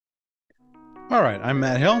All right, I'm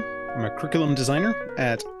Matt Hill. I'm a curriculum designer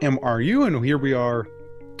at MRU, and here we are,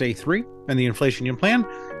 day 3 in the inflation unit plan.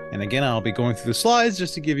 And again, I'll be going through the slides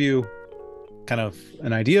just to give you kind of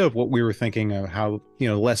an idea of what we were thinking of how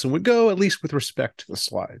the lesson would go, at least with respect to the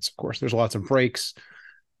slides. Of course, there's lots of breaks.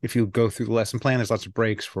 If you go through the lesson plan, there's lots of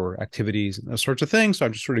breaks for activities and those sorts of things. So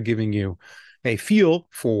I'm just sort of giving you a feel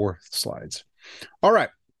for the slides. All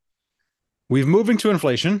right, we've moving to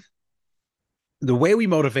inflation. The way we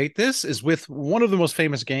motivate this is with one of the most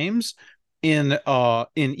famous games in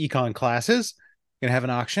econ classes. You're gonna have an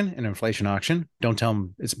auction, an inflation auction. Don't tell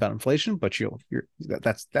them it's about inflation, but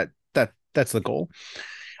that's the goal.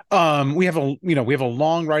 We have a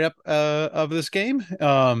long write-up of this game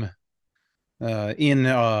in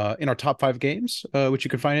our top 5 games, which you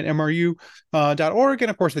can find at mru.org, and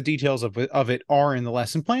of course the details of it are in the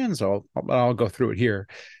lesson plan. So I'll go through it here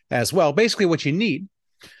as well. Basically, what you need: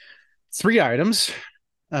 3 items,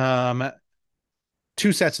 2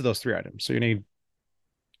 sets of those 3 items. So you need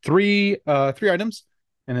three items,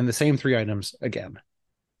 and then the same 3 items again.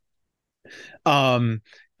 And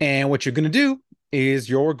what you're going to do is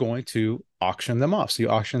you're going to auction them off. So you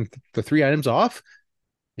auction the 3 items off.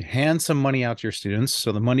 You hand some money out to your students.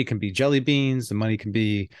 So the money can be jelly beans, the money can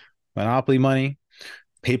be Monopoly money,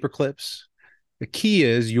 paper clips. The key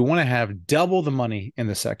is you want to have double the money in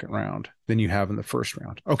the second round than you have in the first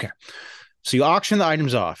round. Okay. So you auction the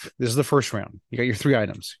items off. This is the first round. You got your 3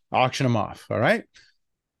 items. Auction them off. All right.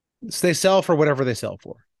 So they sell for whatever they sell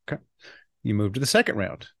for. Okay. You move to the second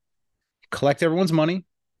round. Collect everyone's money.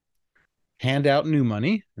 Hand out new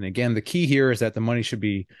money. And again, the key here is that the money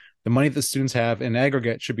that the students have in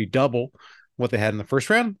aggregate should be double what they had in the first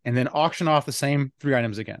round. And then auction off the same 3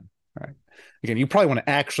 items again. All right. Again, you probably want to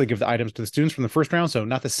actually give the items to the students from the first round. So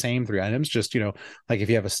not the same 3 items, just, like if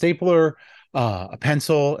you have a stapler, a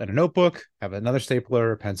pencil, and a notebook, have another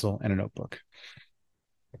stapler, a pencil, and a notebook.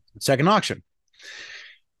 Second auction.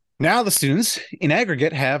 Now the students in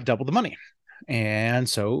aggregate have double the money. And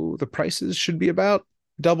so the prices should be about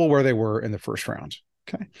double where they were in the first round.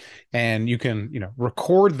 Okay. And you can,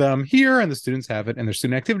 record them here, and the students have it in their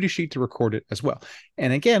student activity sheet to record it as well.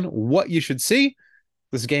 And again, what you should see: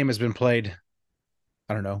 this game has been played,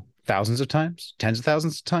 I don't know, thousands of times, tens of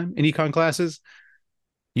thousands of times in econ classes.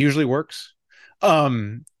 Usually works.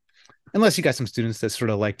 Unless you got some students that sort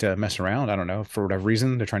of like to mess around. I don't know, for whatever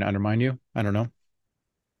reason, they're trying to undermine you. I don't know.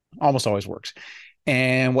 Almost always works.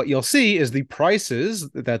 And what you'll see is the prices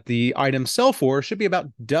that the items sell for should be about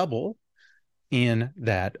double in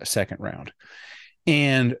that second round.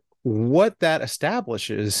 And what that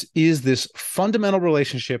establishes is this fundamental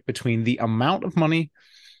relationship between the amount of money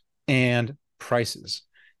and prices.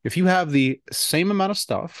 If you have the same amount of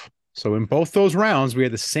stuff, so in both those rounds, we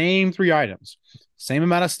had the same 3 items, same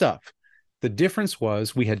amount of stuff. The difference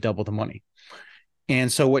was we had double the money.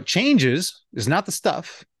 And so what changes is not the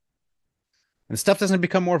stuff, and the stuff doesn't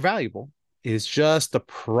become more valuable. It's just the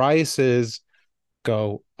prices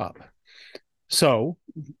go up. So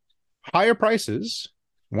higher prices,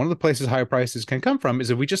 one of the places higher prices can come from is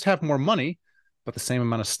if we just have more money, but the same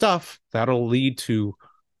amount of stuff, that'll lead to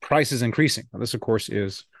prices increasing. Now, this, of course,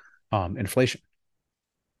 is inflation.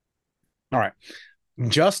 All right.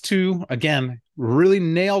 Just to, again, really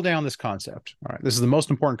nail down this concept. All right. This is the most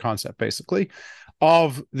important concept, basically,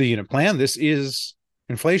 of the unit plan. This is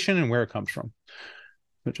inflation and where it comes from.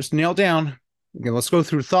 But just nail down. Again, let's go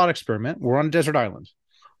through a thought experiment. We're on a desert island.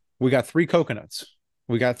 We got 3 coconuts.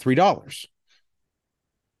 We got $3.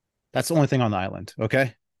 That's the only thing on the island.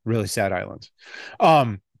 Okay. Really sad island.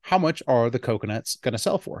 How much are the coconuts going to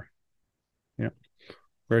sell for? We're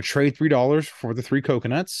going to trade $3 for the 3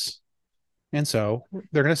 coconuts. And so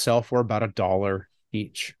they're going to sell for about $1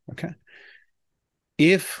 each. Okay.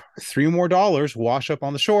 If 3 more dollars wash up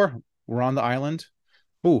on the shore, we're on the island.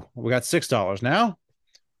 Ooh, we got $6 now.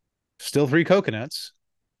 Still 3 coconuts.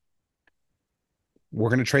 We're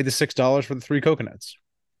going to trade the $6 for the 3 coconuts.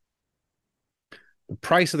 The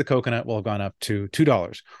price of the coconut will have gone up to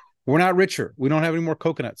 $2. We're not richer. We don't have any more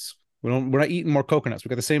coconuts. We're not eating more coconuts. We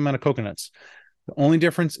got the same amount of coconuts. The only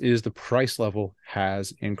difference is the price level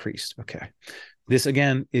has increased. Okay. This,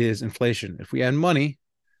 again, is inflation. If we add money,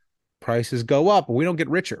 prices go up, but we don't get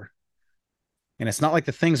richer. And it's not like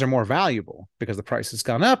the things are more valuable because the price has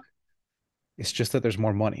gone up. It's just that there's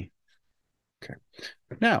more money. Okay.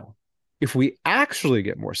 Now, if we actually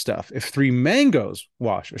get more stuff, if 3 mangoes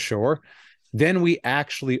wash ashore, then we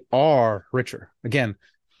actually are richer. Again,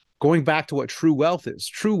 going back to what true wealth is.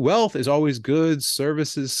 True wealth is always goods,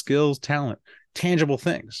 services, skills, talent. tangible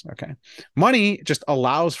things. Okay. Money just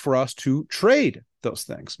allows for us to trade those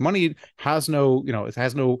things. Money has no, it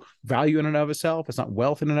has no value in and of itself. It's not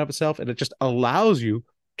wealth in and of itself. And it just allows you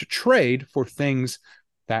to trade for things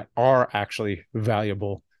that are actually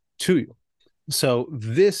valuable to you. So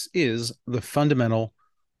this is the fundamental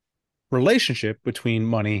relationship between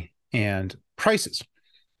money and prices.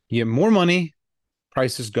 You get more money,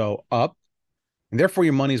 prices go up, and therefore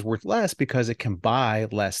your money is worth less because it can buy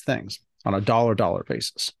less things on a dollar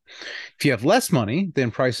basis. If you have less money,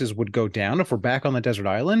 then prices would go down. If we're back on the desert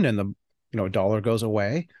island and the dollar goes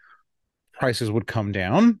away, prices would come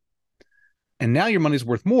down. And now your money's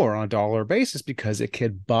worth more on a dollar basis because it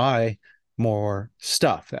could buy more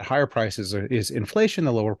stuff. That higher prices is inflation,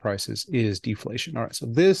 the lower prices is deflation. All right, so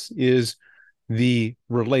this is the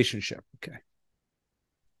relationship. Okay.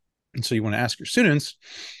 And so you want to ask your students,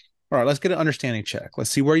 all right, let's get an understanding check. Let's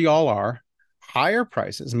see where you all are. Higher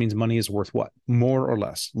prices means money is worth what? More or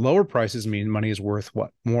less. Lower prices mean money is worth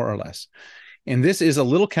what? More or less. And this is a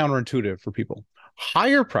little counterintuitive for people.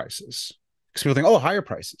 Higher prices, because people think, oh, higher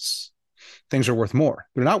prices, things are worth more.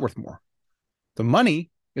 They're not worth more. The money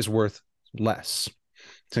is worth less.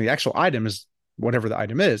 So the actual item is, whatever the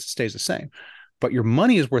item is, stays the same. But your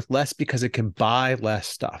money is worth less because it can buy less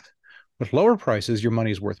stuff. With lower prices, your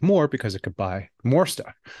money is worth more because it could buy more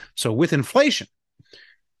stuff. So with inflation,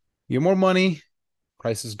 you have more money,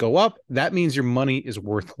 prices go up. That means your money is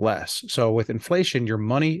worth less. So with inflation, your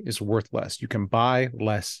money is worth less. You can buy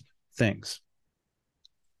less things.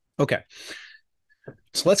 Okay.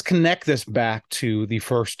 So let's connect this back to the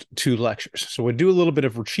first two lectures. So we'll do a little bit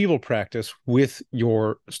of retrieval practice with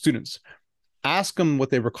your students. Ask them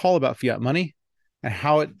what they recall about fiat money and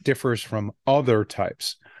how it differs from other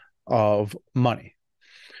types of money.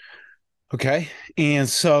 Okay. And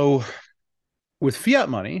so with fiat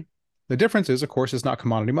money, the difference is, of course, it's not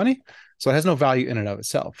commodity money. So it has no value in and of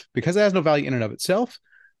itself. Because it has no value in and of itself,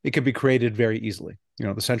 it can be created very easily.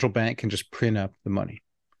 The central bank can just print up the money.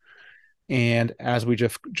 And as we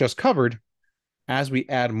just covered, as we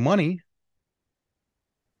add money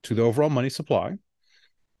to the overall money supply,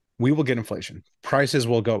 we will get inflation. Prices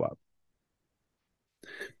will go up.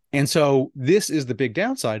 And so this is the big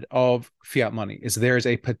downside of fiat money, is there is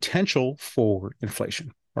a potential for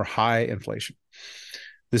inflation or high inflation.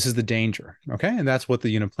 This is the danger. Okay. And that's what the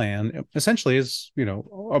unit plan essentially is,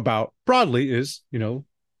 about broadly is,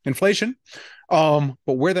 inflation. But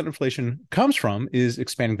where that inflation comes from is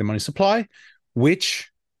expanding the money supply, which,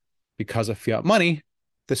 because of fiat money,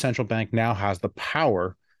 the central bank now has the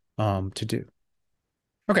power to do.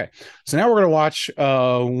 Okay, so now we're going to watch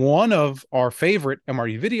one of our favorite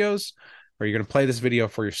MRU videos, where you're going to play this video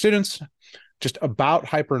for your students, just about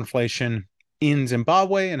hyperinflation in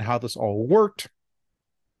Zimbabwe and how this all worked,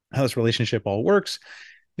 how this relationship all works.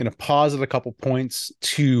 I'm going to pause at a couple points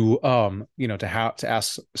to, to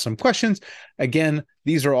ask some questions. Again,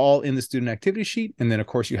 these are all in the student activity sheet. And then, of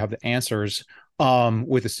course, you have the answers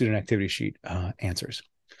with the student activity sheet answers.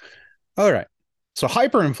 All right. So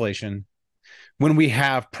hyperinflation, when we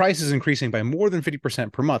have prices increasing by more than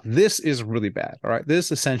 50% per month, this is really bad. All right.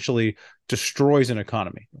 This essentially destroys an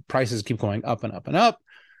economy. Prices keep going up and up and up.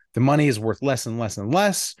 The money is worth less and less and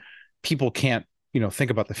less. People can't,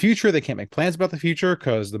 think about the future. They can't make plans about the future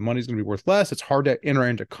because the money's going to be worth less. It's hard to enter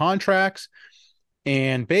into contracts.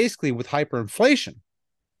 And basically with hyperinflation,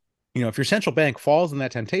 if your central bank falls in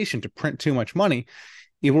that temptation to print too much money,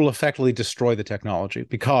 it will effectively destroy the technology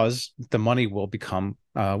because the money will become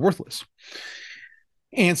worthless.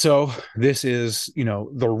 And so this is,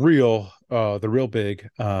 the real big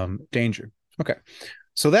danger. Okay.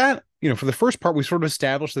 So that, for the first part, we sort of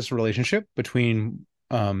established this relationship between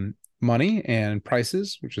money and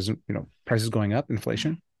prices, which is, prices going up,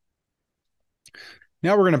 inflation.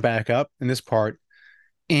 Now we're going to back up in this part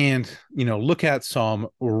and, look at some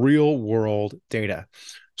real world data.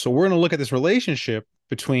 So we're going to look at this relationship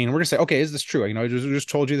between, we're going to say, okay, is this true? I just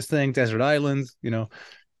told you this thing, desert islands,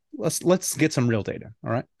 let's get some real data.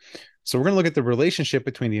 All right. So we're going to look at the relationship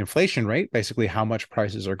between the inflation rate, basically how much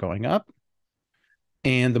prices are going up,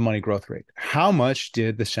 and the money growth rate. How much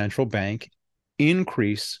did the central bank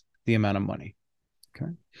increase the amount of money?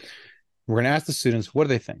 Okay. We're going to ask the students, what do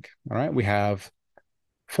they think? All right. We have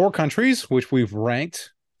 4 countries, which we've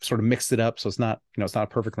ranked, sort of mixed it up. So it's not, it's not a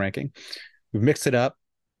perfect ranking. We've mixed it up.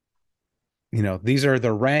 These are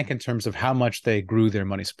the rank in terms of how much they grew their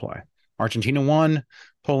money supply. Argentina 1,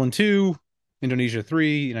 Poland 2, Indonesia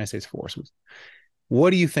 3, United States 4. So what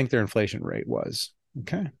do you think their inflation rate was?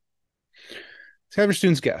 Okay. So have your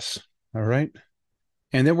students guess. All right.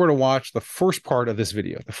 And then we're going to watch the first part of this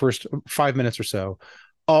video, the first 5 minutes or so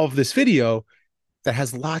of this video, that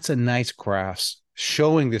has lots of nice graphs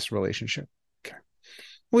showing this relationship. Okay.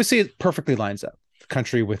 We see it perfectly lines up. The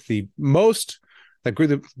country with the most, that grew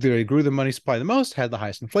the money supply the most, had the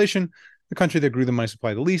highest inflation. The country that grew the money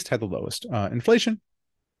supply the least had the lowest inflation.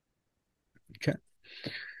 Okay.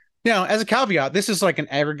 Now, as a caveat, this is like an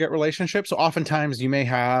aggregate relationship. So oftentimes you may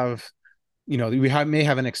have, may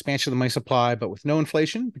have an expansion of the money supply, but with no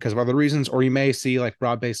inflation because of other reasons, or you may see like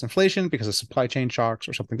broad-based inflation because of supply chain shocks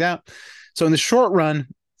or something like that. So in the short run,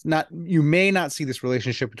 you may not see this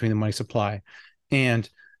relationship between the money supply and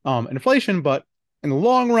inflation, but in the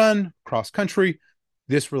long run, cross country,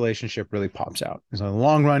 this relationship really pops out. Because in the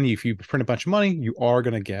long run, if you print a bunch of money, you are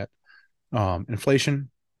going to get inflation.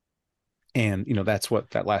 And that's what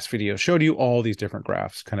that last video showed you, all these different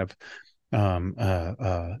graphs kind of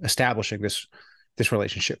establishing this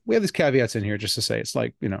relationship. We have these caveats in here just to say it's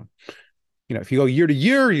like, if you go year to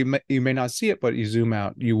year, you may not see it, but you zoom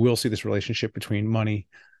out, you will see this relationship between money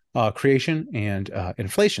creation and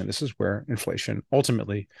inflation. This is where inflation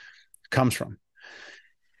ultimately comes from.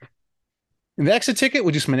 In the exit ticket,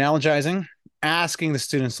 we'll do some analogizing, asking the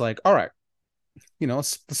students like, all right,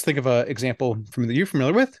 let's think of an example from that you're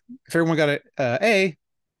familiar with. If everyone got an A,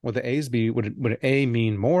 would the A's be, would an A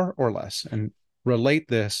mean more or less? And relate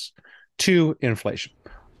this to inflation.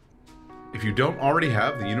 If you don't already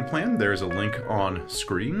have the unit plan, there's a link on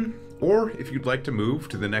screen. Or if you'd like to move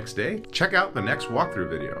to the next day, check out the next walkthrough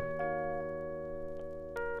video.